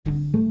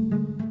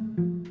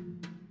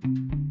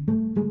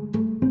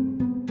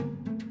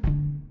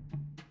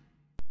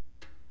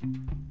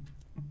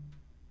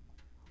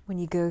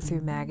go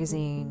through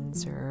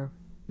magazines or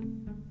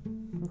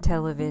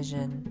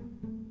television,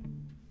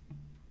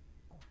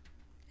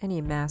 any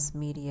mass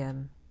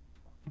medium,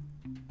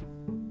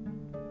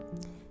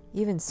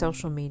 even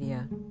social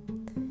media,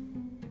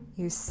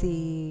 you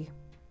see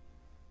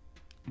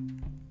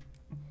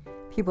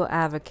people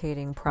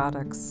advocating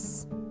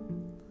products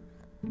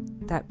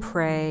that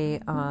prey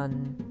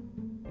on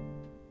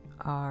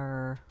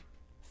our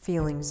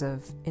feelings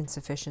of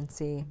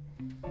insufficiency.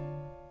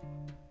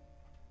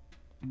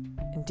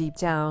 And deep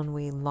down,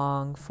 we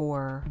long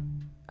for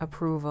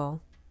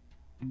approval.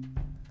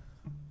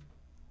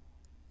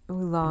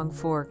 We long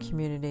for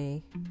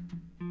community.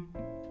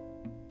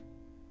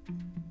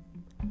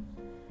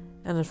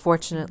 And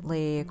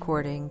unfortunately,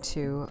 according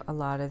to a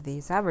lot of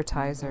these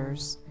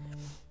advertisers,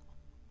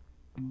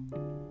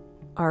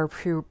 our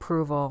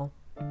approval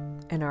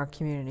and our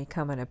community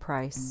come at a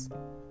price.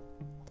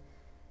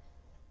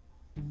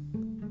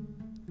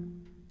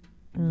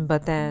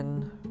 But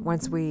then,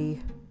 once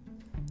we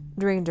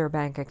drained our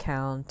bank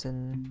account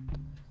and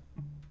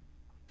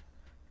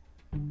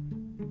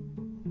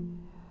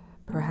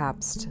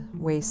perhaps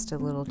waste a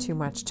little too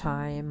much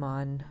time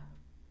on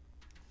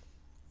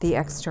the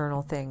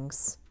external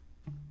things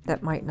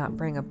that might not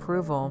bring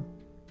approval,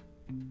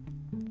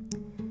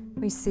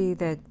 we see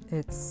that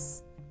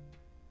it's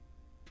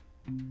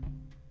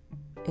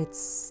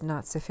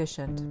not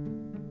sufficient,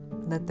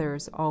 that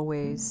there's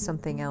always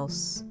something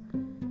else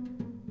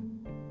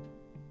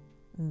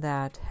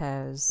that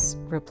has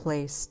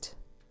replaced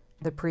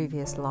the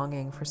previous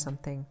longing for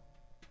something.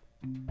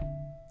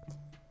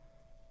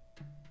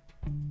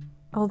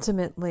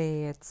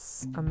 Ultimately,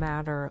 it's a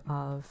matter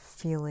of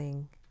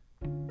feeling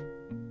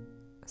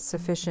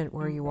sufficient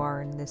where you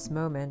are in this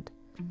moment.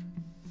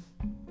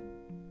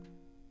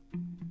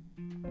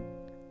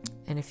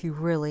 And if you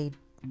really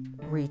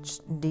reach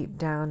deep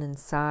down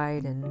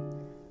inside and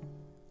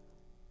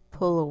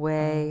pull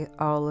away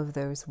all of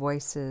those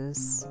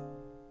voices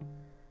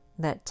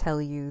that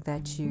tell you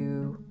that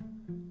you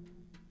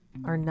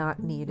are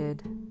not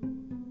needed,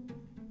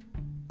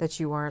 that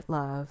you aren't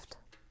loved,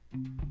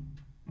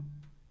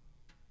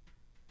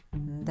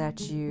 that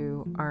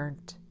you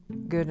aren't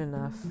good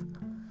enough,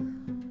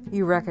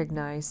 you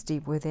recognize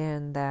deep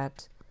within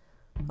that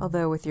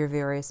although with your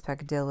various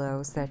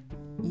peccadillos that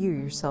you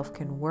yourself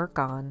can work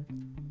on,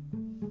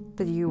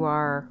 that you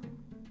are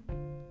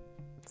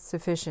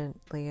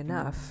sufficiently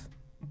enough.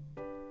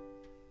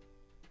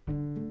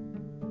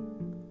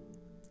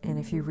 And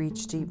if you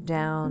reach deep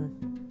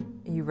down,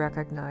 you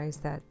recognize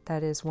that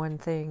that is one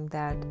thing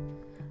that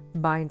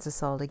binds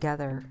us all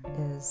together,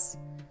 is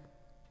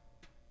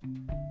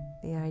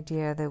the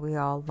idea that we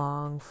all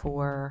long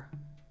for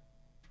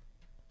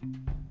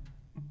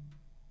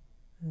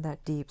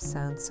that deep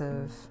sense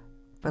of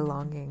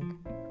belonging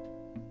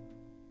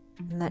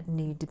and that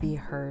need to be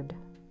heard.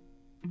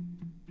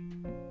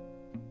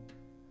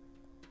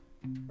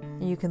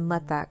 You can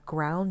let that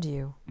ground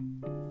you.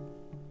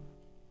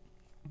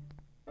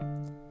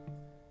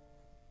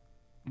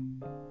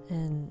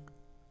 And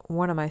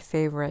one of my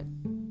favorite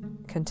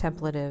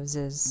contemplatives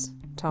is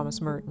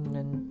Thomas Merton,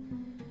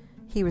 and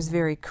he was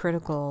very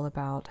critical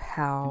about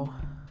how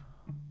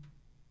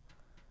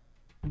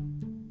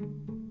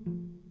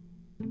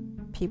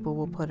people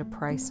will put a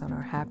price on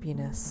our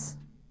happiness.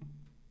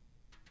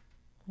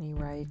 And he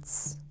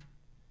writes,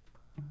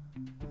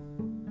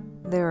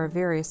 "There are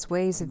various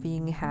ways of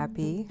being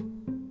happy,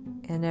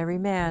 and every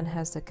man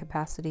has the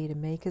capacity to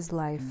make his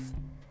life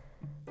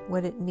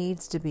what it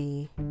needs to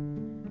be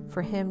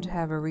for him to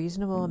have a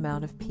reasonable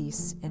amount of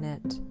peace in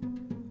it.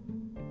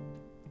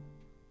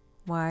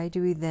 Why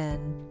do we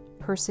then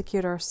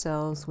persecute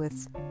ourselves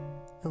with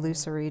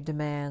illusory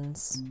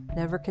demands,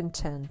 never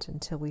content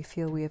until we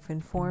feel we have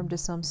conformed to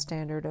some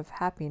standard of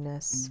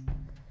happiness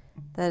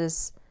that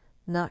is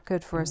not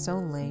good for us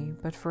only,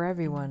 but for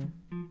everyone?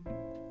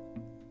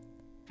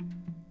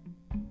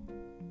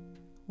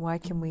 Why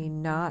can we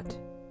not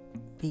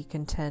be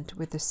content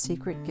with the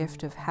secret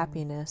gift of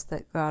happiness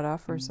that God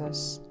offers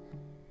us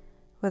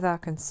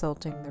without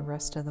consulting the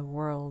rest of the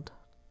world?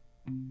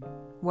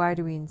 Why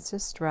do we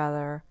insist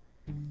rather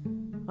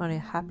on a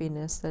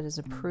happiness that is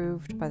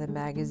approved by the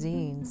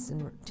magazines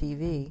and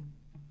TV?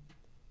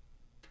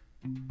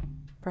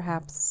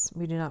 Perhaps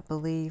we do not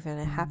believe in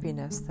a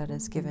happiness that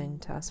is given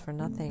to us for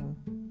nothing.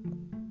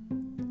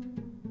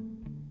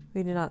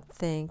 We do not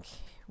think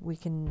we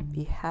can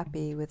be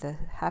happy with a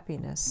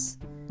happiness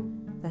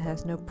that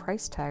has no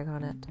price tag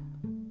on it.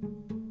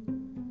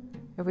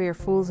 If we are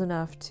fools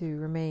enough to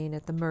remain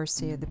at the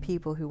mercy of the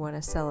people who want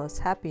to sell us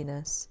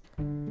happiness,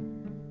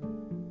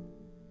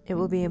 it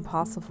will be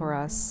impossible for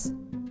us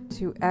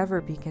to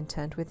ever be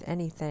content with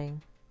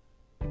anything.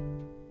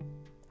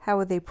 How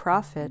would they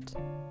profit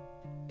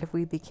if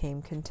we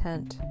became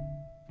content?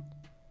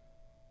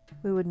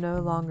 We would no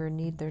longer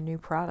need their new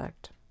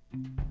product.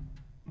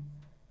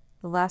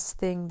 The last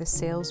thing the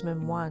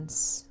salesman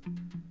wants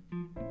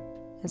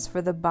is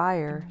for the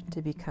buyer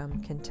to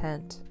become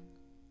content.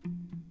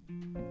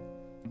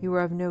 You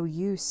are of no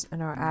use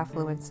in our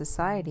affluent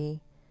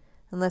society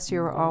unless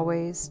you're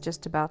always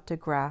just about to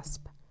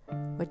grasp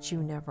what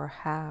you never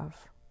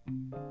have.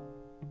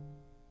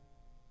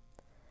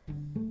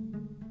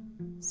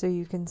 So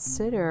you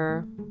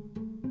consider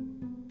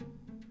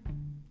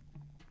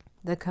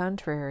the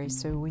contrary.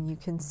 So when you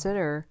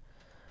consider,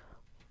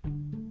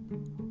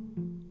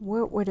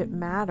 what would it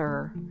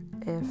matter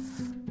if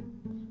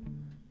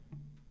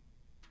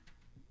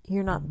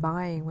you're not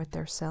buying what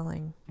they're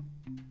selling?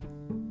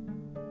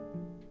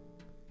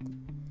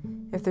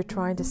 If they're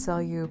trying to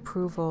sell you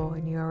approval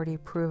and you already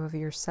approve of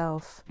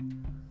yourself,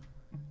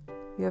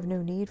 you have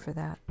no need for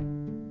that.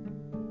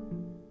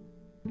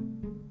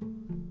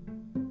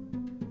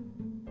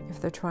 If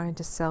they're trying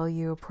to sell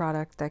you a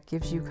product that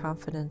gives you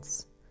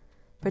confidence,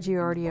 but you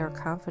already are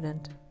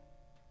confident,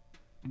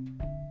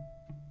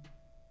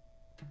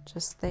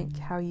 just think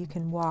how you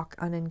can walk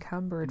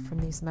unencumbered from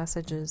these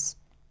messages.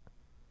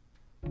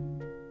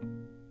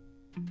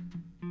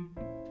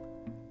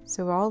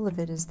 So all of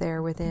it is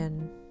there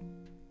within.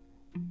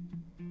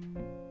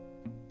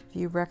 If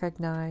you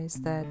recognize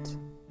that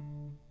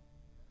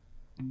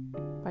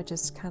by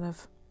just kind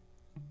of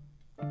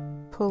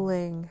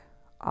pulling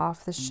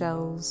off the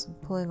shells,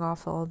 pulling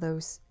off all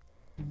those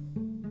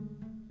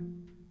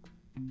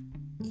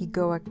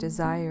egoic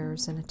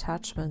desires and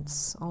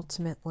attachments,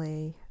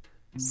 ultimately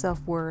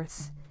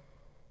self-worth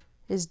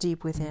is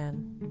deep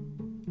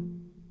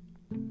within.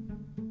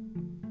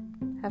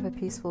 Have a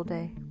peaceful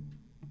day.